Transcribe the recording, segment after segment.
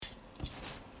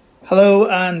Hello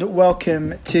and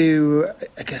welcome to,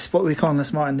 I guess, what are we calling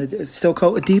this, Martin? Is it still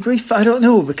called a debrief? I don't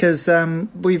know, because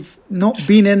we've not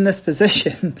been in this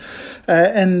position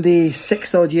in the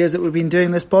 6 odd years that we've been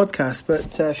doing this podcast.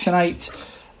 But tonight,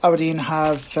 Aberdeen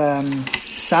have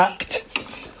sacked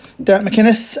Derek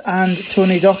McInnes and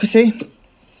Tony Docherty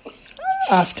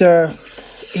after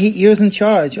 8 years in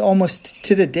charge, almost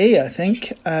to the day, I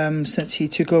think, since he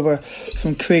took over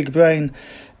from Craig Brown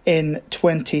in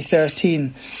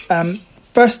 2013.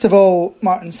 First of all,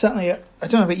 Martin, certainly, I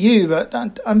don't know about you, but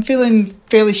I'm feeling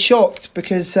fairly shocked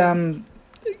because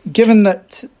given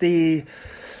that the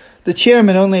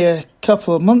chairman only a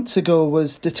couple of months ago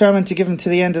was determined to give him to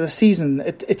the end of the season,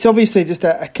 it's obviously just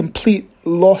a complete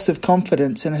loss of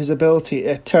confidence in his ability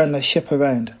to turn the ship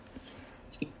around.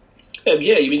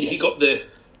 Yeah, I mean, he got the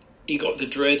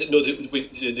dreaded. No,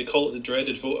 they call it the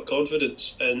dreaded vote of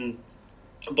confidence,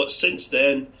 but since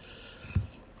then,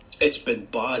 it's been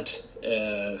bad.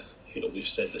 We've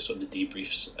said this on the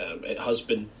debriefs. It has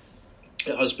been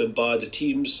bad. The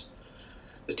team's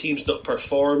not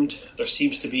performed. There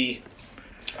seems to be,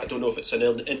 I don't know if it's an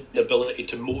inability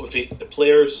to motivate the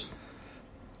players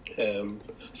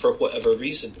for whatever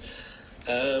reason.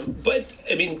 But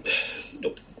I mean,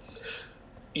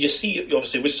 you see,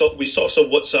 obviously, we saw some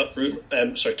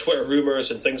Twitter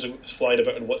rumours and things flying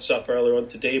about on WhatsApp earlier on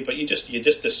today. But you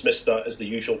just dismiss that as the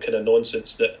usual kind of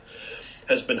nonsense that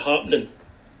has been happening.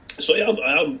 So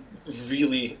I am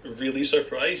really, really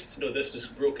surprised. This is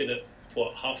broken at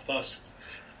half past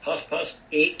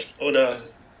 8 on a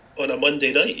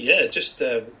Monday night. Yeah, just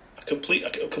a complete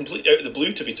out of the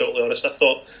blue. To be totally honest, I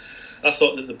thought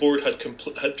that the board had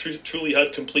truly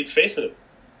had complete faith in him.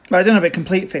 I don't know about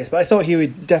complete faith, but I thought he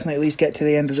would definitely at least get to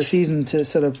the end of the season to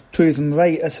sort of prove them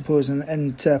right, I suppose,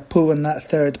 and pull in that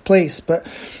third place.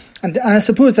 And I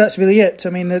suppose that's really it. I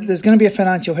mean, there's going to be a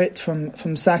financial hit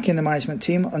from sacking the management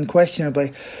team,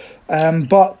 unquestionably,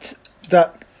 but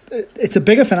that it's a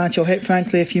bigger financial hit,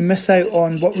 frankly, if you miss out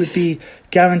on what would be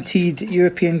guaranteed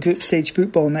European group stage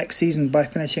football next season by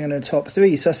finishing in the top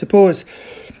three. So I suppose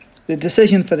the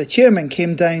decision for the chairman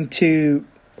came down to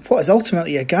what is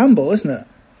ultimately a gamble, isn't it?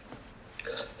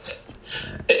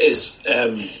 It is,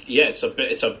 it's a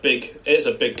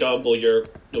big gamble.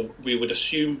 We would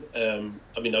assume.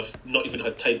 I've not even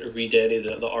had time to read any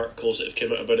of the articles that have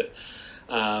come out about it.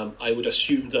 I would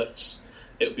assume that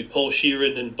it would be Paul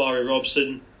Sheeran and Barry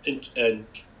Robson and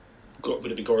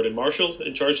would it be Gordon Marshall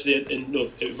in charge of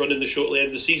running the show at the end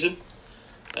of the season.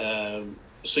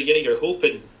 So yeah, you're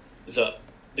hoping that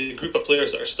the group of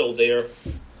players that are still there.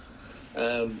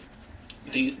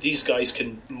 These guys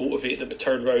can motivate them to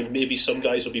turn around. Maybe some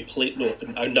guys will be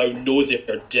I now know they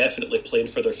are definitely playing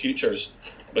for their futures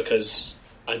because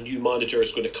a new manager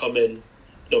is going to come in.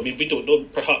 We don't know.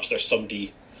 Perhaps there's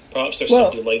somebody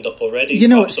lined up already.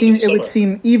 It would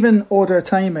seem even odder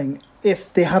timing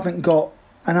if they haven't got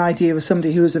an idea of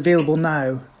somebody who is available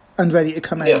now and ready to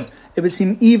come in. Yeah. It would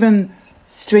seem even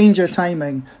stranger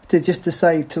timing to just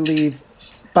decide to leave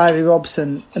Barry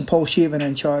Robson and Paul Sheeran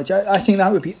in charge. I think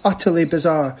that would be utterly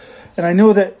bizarre. And I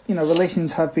know that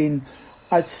relations have been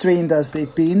as strained as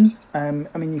they've been.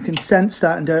 You can sense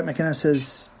that in Derek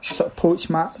McInnes's sort of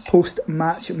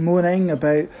post-match moaning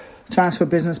about transfer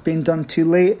business being done too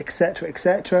late, etc.,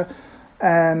 etc.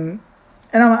 And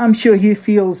I'm sure he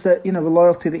feels that the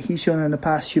loyalty that he's shown in the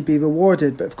past should be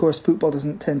rewarded. But of course, football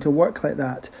doesn't tend to work like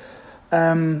that.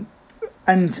 And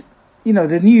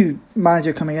the new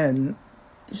manager coming in,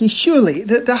 he surely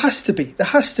there has to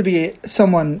be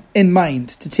someone in mind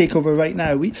to take over right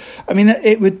now.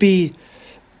 It would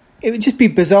just be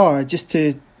bizarre just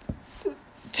to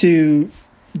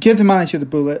give the manager the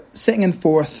bullet, sitting in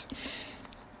fourth,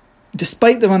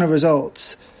 despite the run of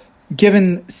results.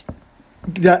 Given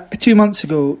that 2 months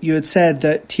ago you had said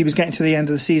that he was getting to the end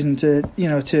of the season to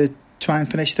try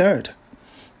and finish third.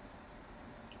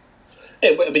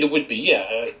 It would be,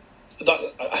 yeah.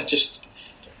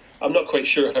 I'm not quite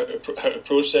sure how to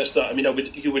process that.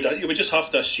 You would just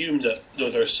have to assume that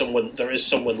there is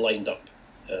someone lined up.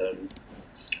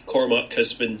 Cormac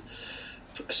has been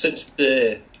since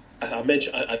I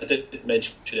did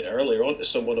mention it earlier on to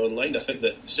someone online. I think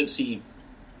that since he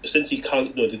they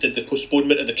did the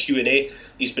postponement of the Q&A,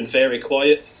 he's been very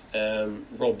quiet.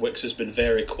 Rob Wicks has been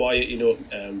very quiet.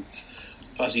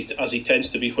 As he tends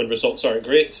to be when results aren't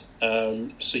great.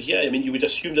 You would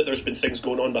assume that there's been things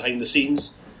going on behind the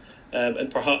scenes.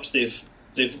 And perhaps they've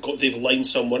lined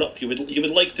someone up. You would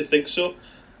like to think so.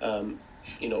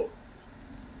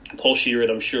 Paul Sheeran,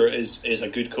 I'm sure, is a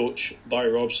good coach. Barry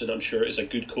Robson, I'm sure, is a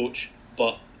good coach.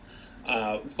 But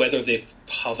whether they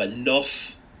have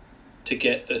enough to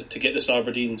get this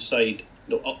Aberdeen side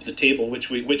up the table, which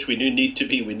we need to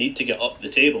be. We need to get up the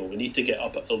table. We need to get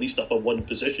up at least up a one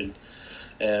position,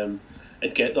 and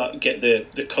get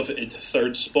the coveted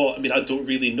third spot. I mean, I don't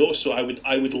really know. So I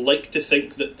would like to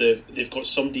think that they've got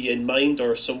somebody in mind,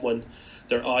 or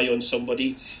their eye on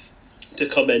somebody to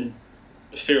come in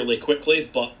fairly quickly.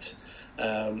 But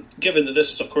given that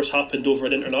this has of course happened over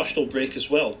an international break as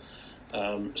well,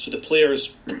 so the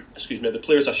players,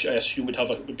 I assume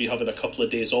would be having a couple of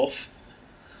days off.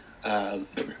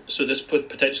 So this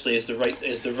potentially is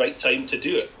the right time to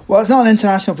do it. Well, it's not an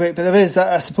international break, but there is,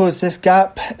 I suppose, this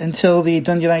gap until the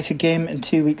Dundee United game in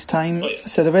 2 weeks' time. Oh, yeah.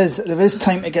 So there is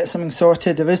time to get something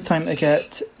sorted. There is time to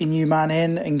get a new man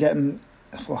in and get him,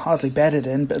 well, hardly bedded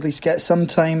in, but at least get some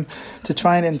time to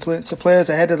try and influence the players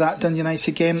ahead of that Dundee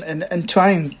United game and try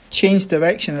and change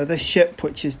direction of this ship,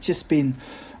 which has just been,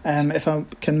 if I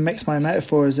can mix my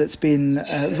metaphors, it's been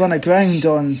run aground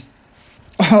on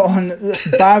this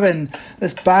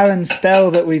barren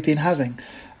spell that we've been having.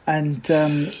 And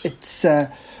it's I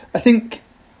think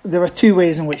there are two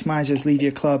ways in which managers lead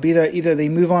your club. Either they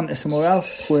move on to somewhere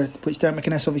else, which Derek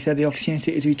McInnes obviously had the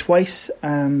opportunity to do twice,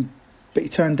 but he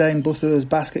turned down both of those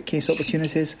basket case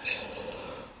opportunities,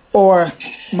 or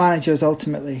managers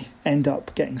ultimately end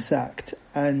up getting sacked.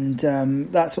 And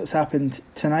that's what's happened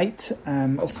tonight.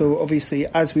 Although obviously,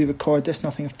 as we record this,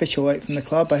 nothing official out from the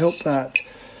club. I hope that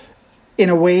in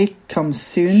a way comes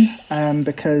soon,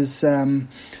 because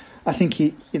I think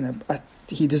he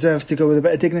deserves to go with a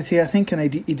bit of dignity, I think,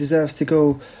 and he deserves to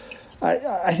go.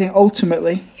 I think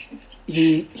ultimately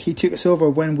he took us over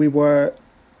when we were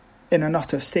in an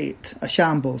utter state, a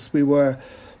shambles. We were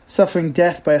suffering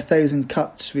death by 1,000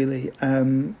 cuts, really,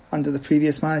 under the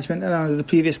previous management and under the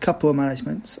previous couple of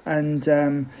managements.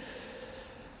 And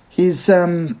he's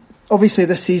obviously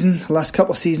this season, the last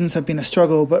couple of seasons have been a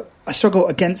struggle, but a struggle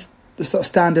against the sort of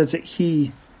standards that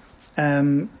he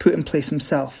put in place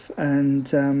himself.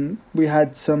 And we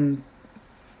had some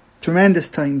tremendous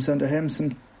times under him,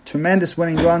 some tremendous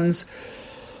winning runs,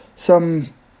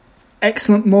 some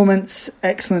excellent moments,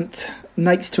 excellent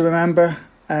nights to remember.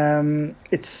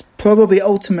 It's probably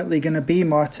ultimately going to be,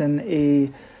 Martin, a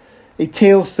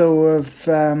tale though of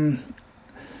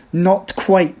not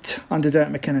quite under Derek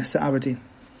McInnes at Aberdeen.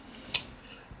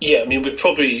 Yeah, I mean, we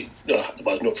probably,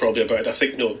 not probably about it. I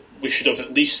think, we should have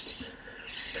at least,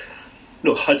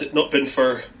 had it not been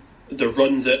for the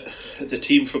run that the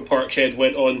team from Parkhead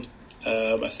went on,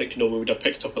 I think, we would have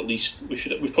picked up at least, we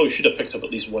probably should have picked up at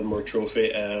least one more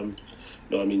trophy. I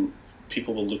mean,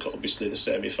 people will look at, obviously, the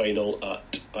semi-final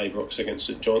at Ibrox against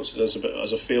St Johnstone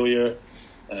as a failure.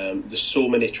 There's so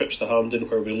many trips to Hampden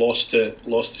where we lost to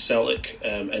Celtic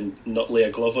and not lay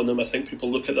a glove on them. I think people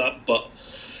look at that, but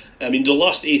I mean, the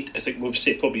last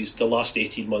probably the last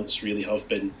 18 months really have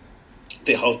been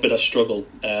a struggle.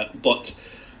 But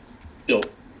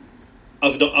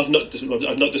I've not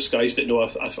disguised it.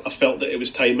 I felt that it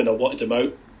was time and I wanted him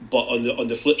out. But on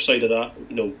the flip side of that,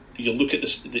 you look at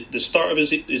the start of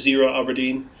his era at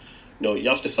Aberdeen. You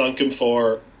have to thank him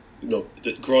for the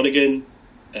Groningen,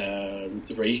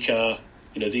 Raika.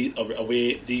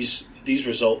 These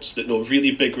results that really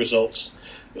big results.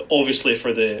 Obviously,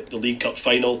 for the League Cup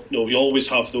final, we always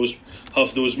have those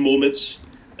moments,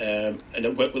 and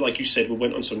like you said, we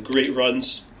went on some great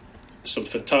runs, some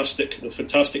fantastic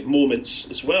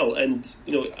moments as well. And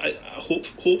I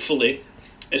hopefully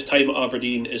his time at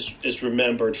Aberdeen is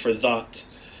remembered for that,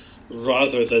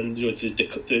 rather than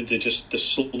the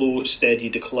slow, steady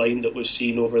decline that we've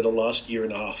seen over the last year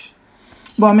and a half.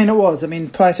 Well, I mean, it was. I mean,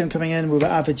 prior to him coming in, we were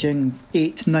averaging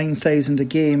 8,000-9,000 a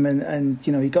game, and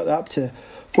he got that up to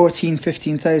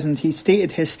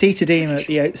 14,000-15,000. His stated aim at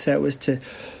the outset was to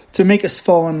make us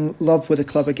fall in love with the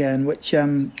club again, which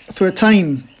for a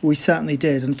time we certainly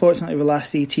did. Unfortunately, the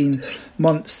last 18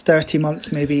 months, 30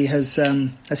 months maybe, has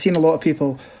seen a lot of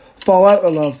people fall out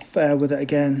of love with it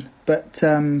again. But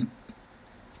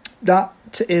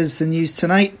that is the news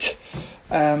tonight.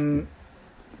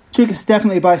 Took us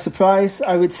definitely by surprise,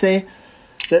 I would say,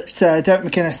 that Derek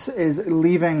McInnes is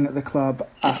leaving the club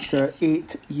after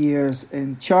 8 years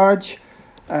in charge.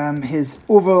 His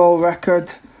overall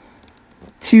record,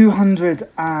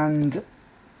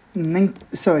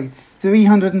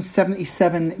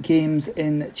 377 games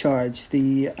in charge,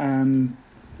 the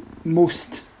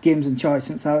most games in charge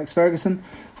since Alex Ferguson.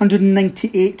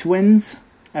 198 wins.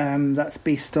 That's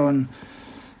based on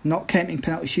not counting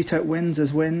penalty shootout wins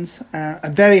as wins.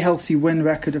 A very healthy win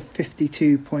record of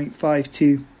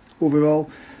 52.52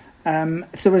 overall.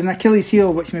 If there was an Achilles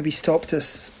heel which maybe stopped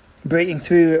us breaking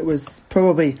through, it was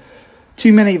probably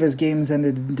too many of his games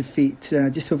ended in defeat.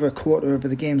 Just over a quarter of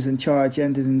the games in charge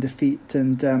ended in defeat.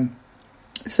 And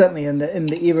certainly in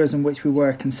the eras in which we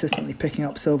were consistently picking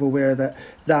up silverware,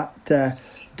 that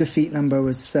defeat number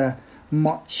was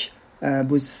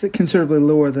was considerably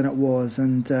lower than it was,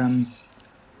 and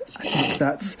I think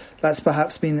that's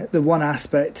perhaps been the one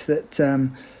aspect that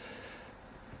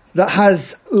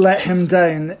has let him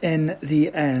down in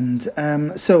the end.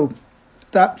 So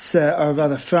that's our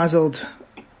rather frazzled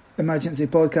emergency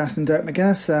podcast from Derek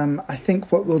McGuinness. I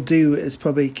think what we'll do is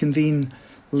probably convene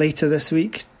later this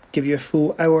week, give you a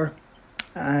full hour,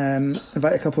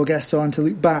 invite a couple of guests on to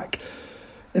look back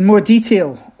in more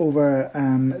detail over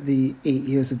the 8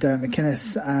 years of Derek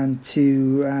McInnes, and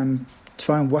to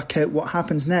try and work out what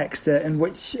happens next,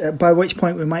 by which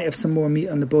point we might have some more meat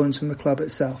on the bones from the club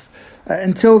itself.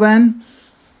 Until then,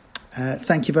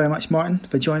 thank you very much, Martin,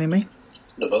 for joining me.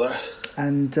 No bother.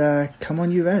 And come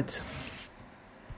on, you Reds.